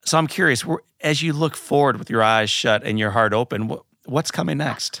 So I'm curious, as you look forward with your eyes shut and your heart open, what's coming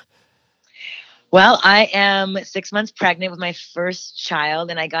next? Well, I am 6 months pregnant with my first child,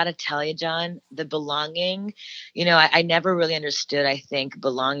 and I got to tell you, John, the belonging, I never really understood, I think,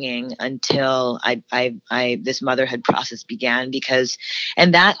 belonging until this motherhood process began,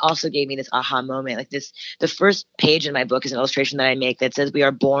 and that also gave me this aha moment. Like the first page in my book is an illustration that I make that says we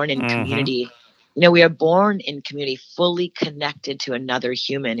are born in community. We are born in community, fully connected to another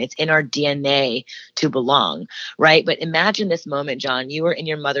human. It's in our DNA to belong, right? But imagine this moment, John. You were in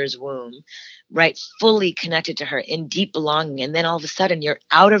your mother's womb, right? Fully connected to her in deep belonging. And then all of a sudden you're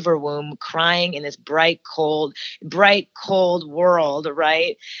out of her womb crying in this bright, cold world,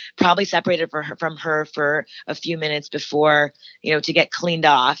 right? Probably separated from her for a few minutes before, to get cleaned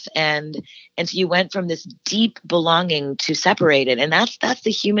off. And so you went from this deep belonging to separated. And that's the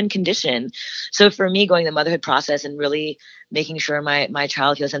human condition. So for me, going the motherhood process and really making sure my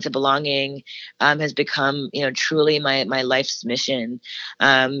child feels a sense of belonging has become, truly my life's mission.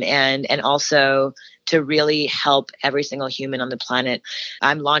 And also to really help every single human on the planet.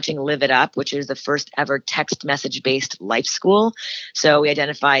 I'm launching Live It Up, which is the first ever text message based life school. So we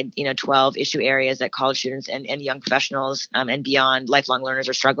identified, 12 issue areas that college students and young professionals and beyond lifelong learners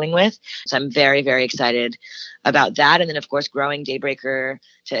are struggling with. So I'm very, very excited about that. And then, of course, growing Daybreaker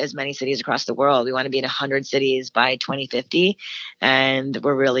to as many cities across the world. We want to be in 100 cities by 2050, and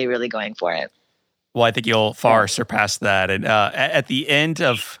we're really, really going for it. Well, I think you'll far surpass that. And at the end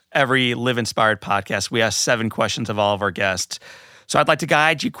of every Live Inspired podcast, we ask 7 questions of all of our guests. So I'd like to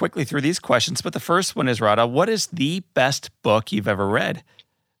guide you quickly through these questions. But the first one is, Radha, what is the best book you've ever read?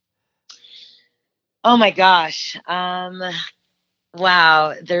 Oh my gosh.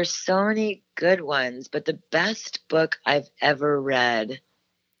 Wow. There's so many good ones, but the best book I've ever read.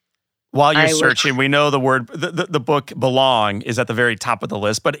 While you're I would, searching, we know the book Belong is at the very top of the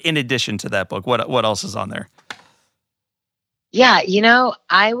list. But in addition to that book, what else is on there? yeah,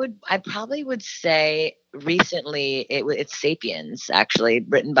 I probably would say recently it's Sapiens, actually,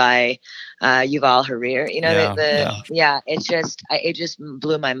 written by Yuval Harari. It just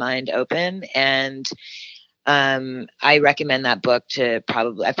blew my mind open, and I recommend that book I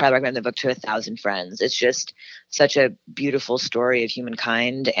probably recommend the book to 1,000 friends. It's just such a beautiful story of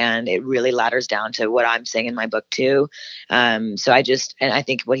humankind, and it really ladders down to what I'm saying in my book too. I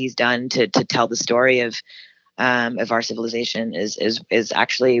think what he's done to tell the story of our civilization is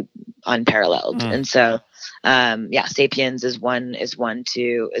actually unparalleled. And so, Sapiens is one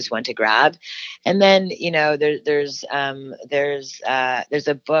to grab. And then, there's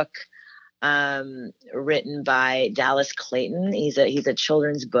a book written by Dallas Clayton. He's a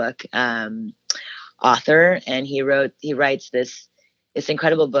children's book author, and he writes this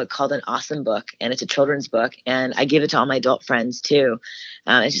incredible book called An Awesome Book, and it's a children's book, and I give it to all my adult friends too.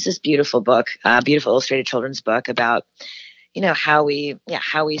 It's just this beautiful book, beautiful illustrated children's book about how we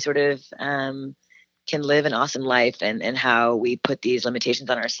sort of can live an awesome life, and how we put these limitations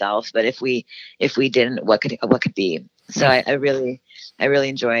on ourselves, but if we didn't, what could be. So I really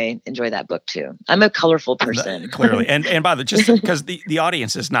enjoy that book too. I'm a colorful person. Clearly. And by the just because the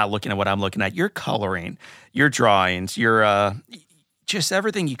audience is not looking at what I'm looking at, your coloring, your drawings, your just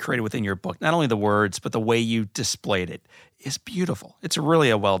everything you created within your book, not only the words, but the way you displayed it is beautiful. It's really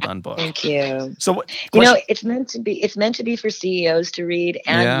a well done book. Thank you. So it's meant to be for CEOs to read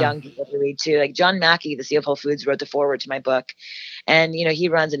and young people to read too. Like John Mackey, the CEO of Whole Foods, wrote the foreword to my book, and he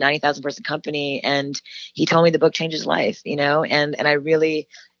runs a 90,000 person company, and he told me the book changed his life. And I really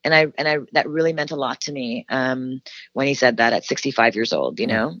that really meant a lot to me when he said that at 65 years old.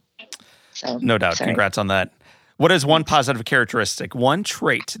 So no doubt. Sorry. Congrats on that. What is one positive characteristic, one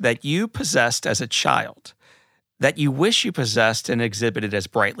trait that you possessed as a child that you wish you possessed and exhibited as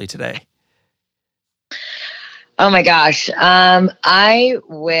brightly today? Oh my gosh. I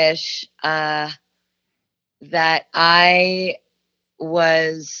wish that I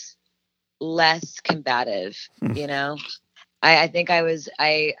was less combative, I think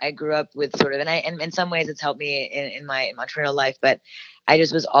I grew up with sort of, and in some ways it's helped me in my entrepreneurial life, but I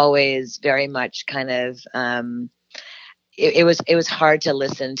just was always very much kind of, it was hard to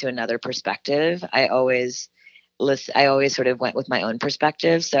listen to another perspective. I always sort of went with my own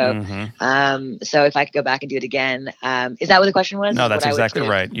perspective. So, so if I could go back and do it again, is that what the question was? No, that's exactly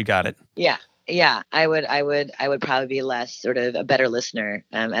right. You got it. Yeah. Yeah. I would probably be less sort of a better listener,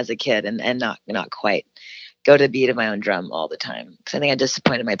 as a kid, and not quite go to the beat of my own drum all the time, because I think I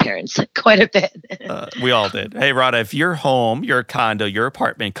disappointed my parents quite a bit. We all did. Hey, Radha, if your home, your condo, your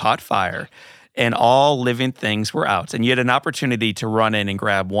apartment caught fire and all living things were out and you had an opportunity to run in and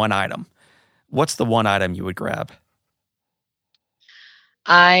grab one item, what's the one item you would grab?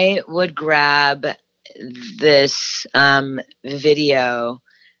 I would grab this video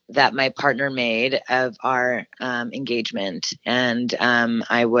that my partner made of our engagement, and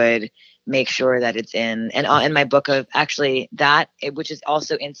I would make sure that it's in my book of which is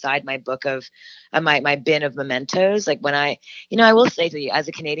also inside my book of my bin of mementos. Like when I will say to you, as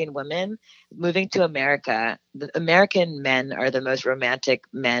a Canadian woman moving to America, the American men are the most romantic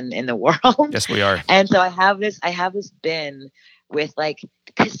men in the world. Yes, we are. And so I have this bin with like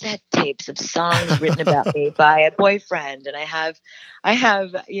cassette tapes of songs written about me by a boyfriend, and I have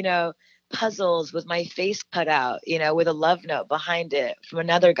puzzles with my face cut out, with a love note behind it from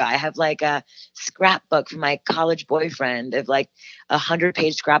another guy. I have like a scrapbook from my college boyfriend of like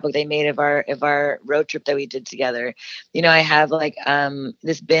 100-page scrapbook they made of our road trip that we did together. I have like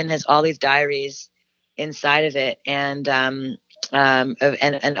this bin has all these diaries inside of it, and all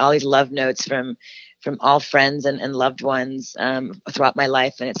these love notes from all friends and loved ones throughout my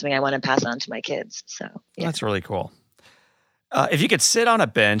life, and it's something I want to pass on to my kids. So yeah. That's really cool. If you could sit on a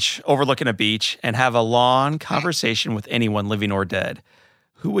bench overlooking a beach and have a long conversation with anyone living or dead,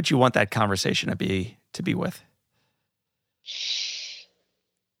 who would you want that conversation to be with?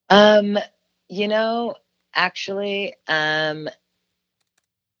 Actually, I've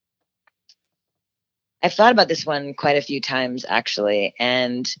thought about this one quite a few times, actually,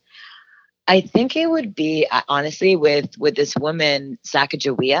 and I think it would be honestly with this woman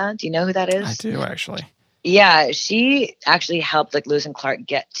Sacagawea. Do you know who that is? I do, actually. Yeah, she actually helped like Lewis and Clark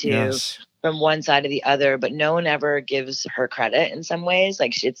get to from one side to the other, but no one ever gives her credit in some ways.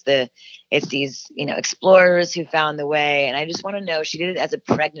 Like it's these, explorers who found the way. And I just want to know, she did it as a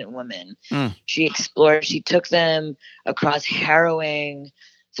pregnant woman. She explored, she took them across harrowing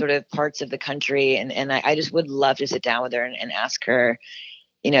sort of parts of the country. And I just would love to sit down with her and ask her,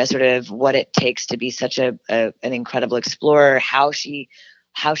 sort of what it takes to be such an incredible explorer, how she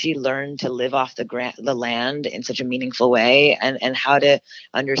learned to live off the land in such a meaningful way, and how to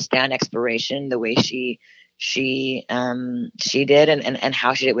understand exploration the way she did, and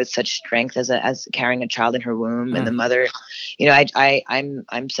how she did it with such strength as carrying a child in her womb. And the mother,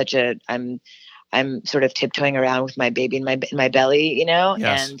 I'm sort of tiptoeing around with my baby in my belly,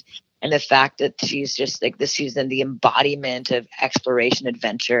 Yes. and the fact that she's just like this, she's in the embodiment of exploration,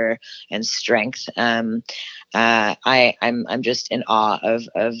 adventure, and strength. I'm just in awe of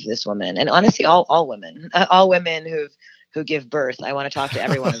this woman, and honestly, all women who give birth. I want to talk to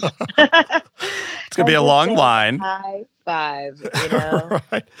every one of them. It's gonna be a long line. High five,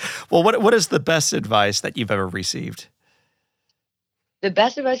 Right. Well, what is the best advice that you've ever received? The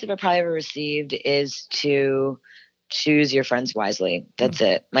best advice I've probably ever received is to choose your friends wisely. That's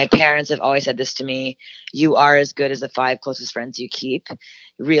it. My parents have always said this to me. You are as good as the 5 closest friends you keep.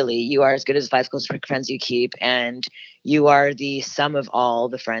 Really, you are as good as the 5 closest friends you keep. And you are the sum of all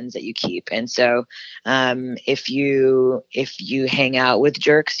the friends that you keep. And so if you hang out with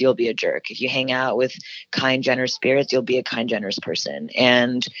jerks, you'll be a jerk. If you hang out with kind, generous spirits, you'll be a kind, generous person.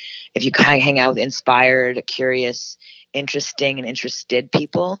 And if you hang out with inspired, curious, interesting, and interested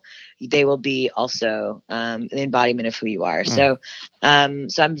people, they will be also an embodiment of who you are. So I'm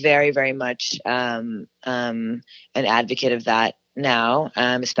very, very much an advocate of that now,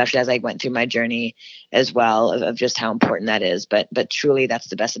 especially as I went through my journey as well of just how important that is. But truly, that's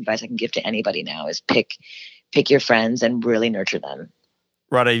the best advice I can give to anybody now is pick your friends and really nurture them.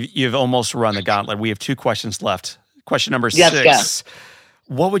 Radha, you've almost run the gauntlet. We have 2 questions left. Question number 6. Yes, go.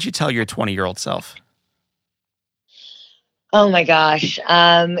 What would you tell your 20-year-old self? Oh my gosh.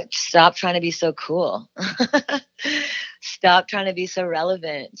 Stop trying to be so cool. Stop trying to be so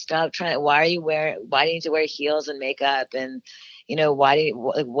relevant. Why do you need to wear heels and makeup? And,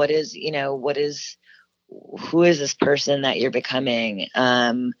 who is this person that you're becoming?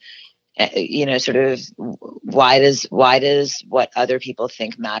 Sort of why does what other people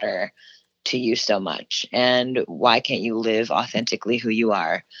think matter to you so much? And why can't you live authentically who you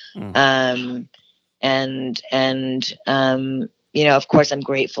are? Of course, I'm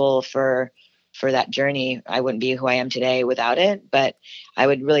grateful for that journey. I wouldn't be who I am today without it. But I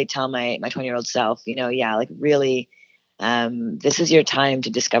would really tell my 20-year-old self, really, this is your time to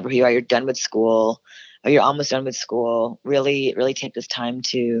discover who you are. You're done with school, or you're almost done with school. Really, really take this time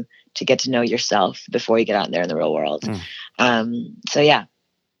to get to know yourself before you get out there in the real world.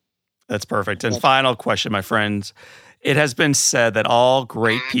 That's perfect. And final question, my friends. It has been said that all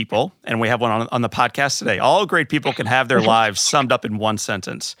great people, and we have one on the podcast today, all great people can have their lives summed up in one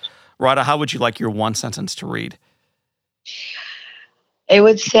sentence. Radha, how would you like your one sentence to read? It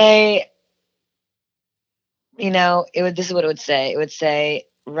would say, this is what it would say. It would say,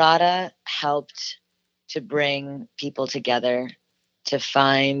 Radha helped to bring people together, to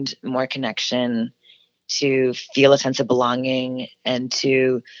find more connection, to feel a sense of belonging, and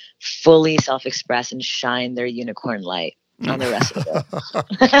to fully self-express and shine their unicorn light on the rest of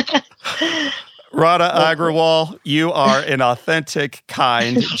it. Radha Agrawal, you are an authentic,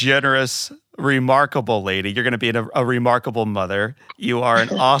 kind, generous, remarkable lady. You're going to be a remarkable mother. You are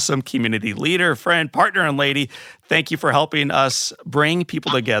an awesome community leader, friend, partner, and lady. Thank you for helping us bring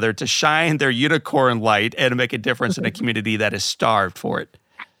people together to shine their unicorn light and make a difference in a community that is starved for it.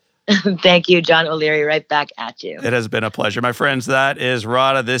 Thank you, John O'Leary. Right back at you. It has been a pleasure. My friends, that is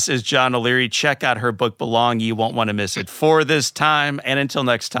Radha. This is John O'Leary. Check out her book, Belong. You won't want to miss it. For this time, and until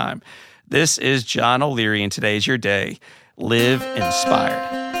next time, this is John O'Leary, and today's your day. Live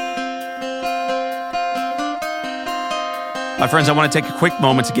inspired. My friends, I want to take a quick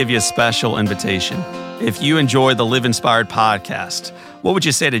moment to give you a special invitation. If you enjoy the Live Inspired podcast, what would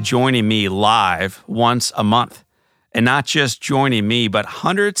you say to joining me live once a month? And not just joining me, but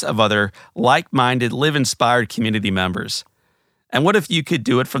hundreds of other like-minded, live-inspired community members. And what if you could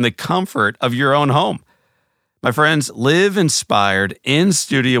do it from the comfort of your own home? My friends, Live Inspired in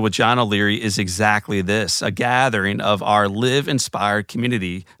studio with John O'Leary is exactly this, a gathering of our Live Inspired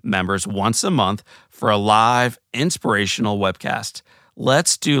community members once a month for a live, inspirational webcast.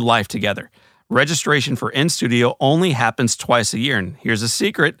 Let's do life together. Registration for In Studio only happens twice a year, and here's a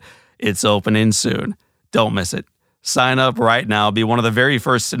secret, it's opening soon. Don't miss it. Sign up right now. Be one of the very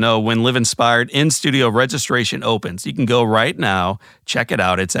first to know when Live Inspired in-studio registration opens. You can go right now. Check it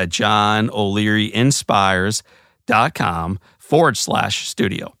out. It's at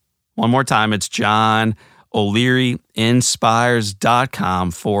JohnO'LearyInspires.com/studio. One more time, it's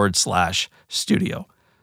JohnO'LearyInspires.com/studio.